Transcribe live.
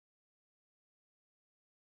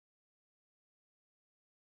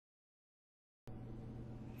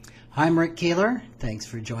I'm Rick Keeler. Thanks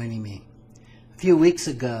for joining me. A few weeks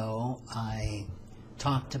ago, I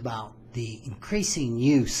talked about the increasing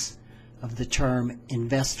use of the term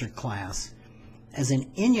investor class as an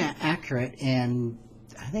inaccurate and,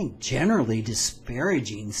 I think, generally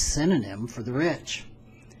disparaging synonym for the rich.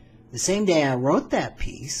 The same day I wrote that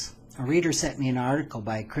piece, a reader sent me an article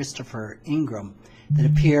by Christopher Ingram that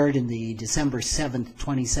appeared in the December 7th,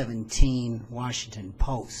 2017 Washington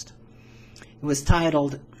Post. It was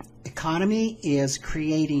titled, "Economy is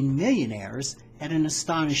creating millionaires at an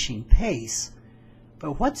astonishing pace,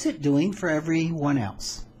 but what's it doing for everyone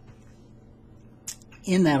else?"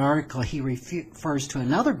 In that article, he refers to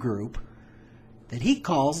another group that he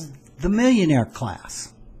calls the millionaire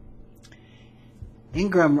class.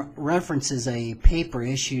 Ingram references a paper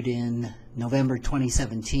issued in November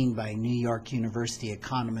 2017 by New York University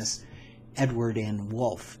economist Edward N.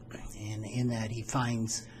 Wolf, and in that he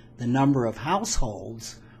finds the number of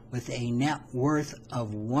households with a net worth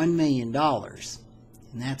of $1 million,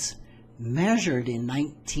 and that's measured in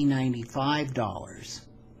 1995 dollars,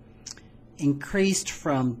 increased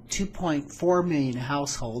from 2.4 million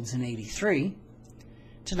households in '83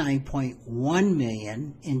 to 9.1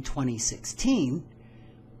 million in 2016,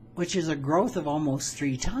 which is a growth of almost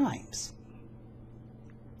 3 times.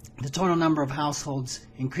 The total number of households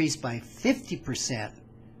increased by 50%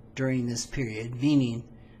 during this period, meaning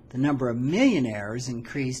the number of millionaires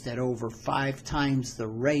increased at over 5 times the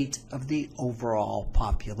rate of the overall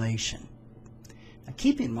population. Now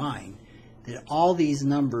keep in mind that all these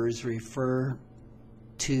numbers refer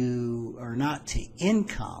to, or not to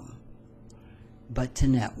income, but to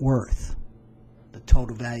net worth, the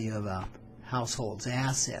total value of a household's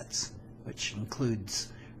assets, which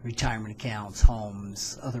includes retirement accounts,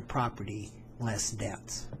 homes, other property, less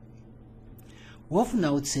debts. Wolf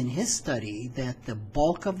notes in his study that the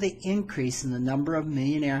bulk of the increase in the number of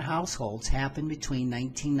millionaire households happened between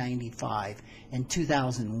 1995 and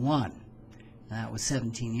 2001. That was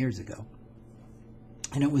 17 years ago.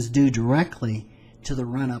 And it was due directly to the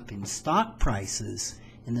run-up in stock prices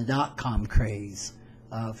in the dot-com craze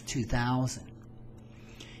of 2000.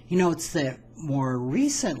 He notes that more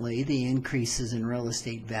recently, the increases in real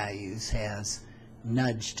estate values has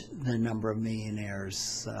nudged the number of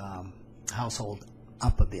millionaires' household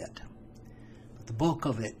up a bit. But the bulk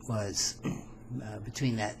of it was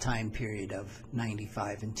between that time period of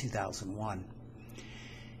 95 and 2001.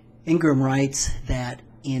 Ingram writes that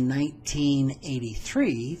in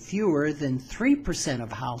 1983, fewer than 3%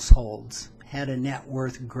 of households had a net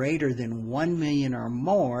worth greater than $1 million or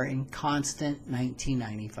more in constant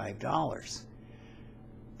 1995 dollars.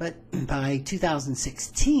 But by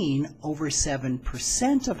 2016, over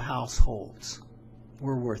 7% of households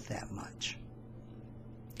were worth that much,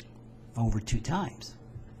 over 2 times.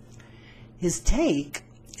 His take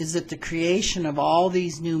is that the creation of all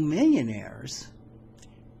these new millionaires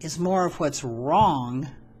is more of what's wrong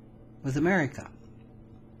with America.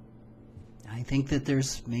 I think that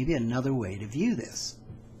there's maybe another way to view this.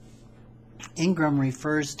 Ingram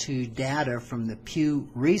refers to data from the Pew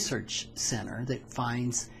Research Center that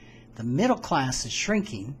finds the middle class is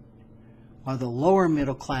shrinking while the lower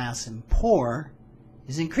middle class and poor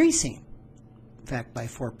is increasing. In fact, by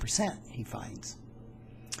 4%, he finds.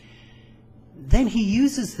 Then he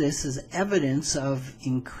uses this as evidence of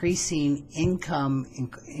increasing income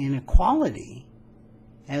inequality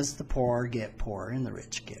as the poor get poorer and the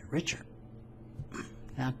rich get richer.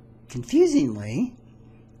 Now, confusingly,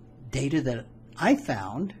 data that I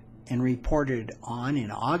found and reported on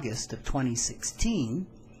in August of 2016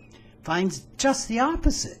 finds just the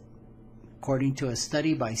opposite. According to a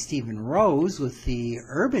study by Stephen Rose with the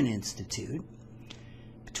Urban Institute,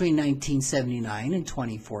 between 1979 and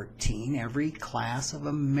 2014, every class of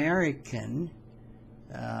American,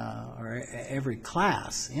 or every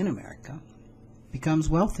class in America, becomes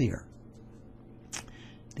wealthier.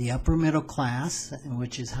 The upper middle class,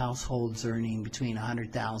 which is households earning between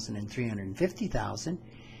 $100,000 and $350,000,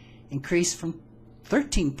 increased from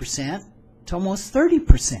 13% to almost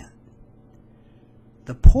 30%.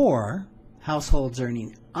 The poor, households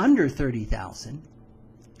earning under $30,000,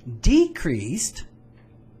 decreased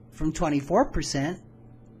from 24%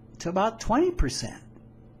 to about 20%.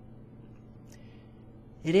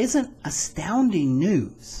 It isn't astounding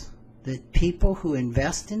news that people who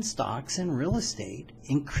invest in stocks and real estate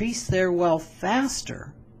increase their wealth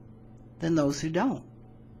faster than those who don't.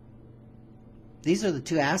 These are the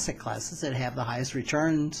 2 asset classes that have the highest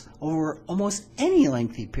returns over almost any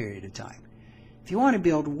lengthy period of time. If you want to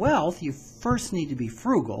build wealth, you first need to be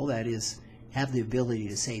frugal, that is, have the ability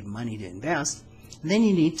to save money to invest. And then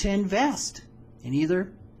you need to invest in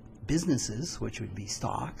either businesses, which would be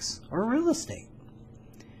stocks, or real estate.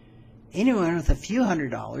 Anyone with a few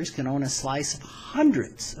 $100s can own a slice of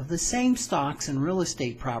hundreds of the same stocks and real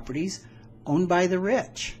estate properties owned by the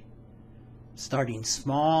rich. Starting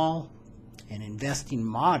small and investing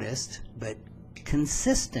modest but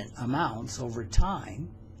consistent amounts over time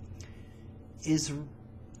is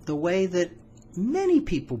the way that many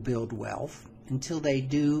people build wealth until they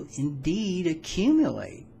do indeed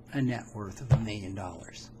accumulate a net worth of $1 million.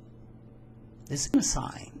 This isn't a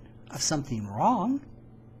sign of something wrong.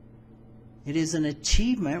 It is an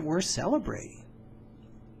achievement worth celebrating.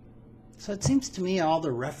 So it seems to me all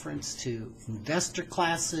the reference to investor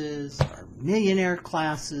classes or millionaire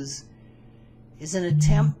classes is an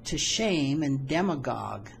attempt to shame and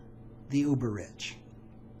demagogue the uber-rich.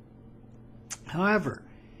 However,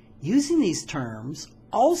 using these terms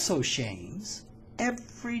also shames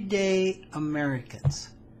everyday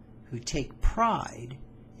Americans who take pride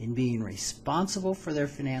in being responsible for their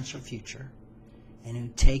financial future and who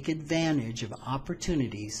take advantage of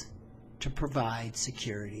opportunities to provide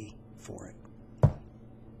security for it.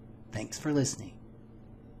 Thanks for listening.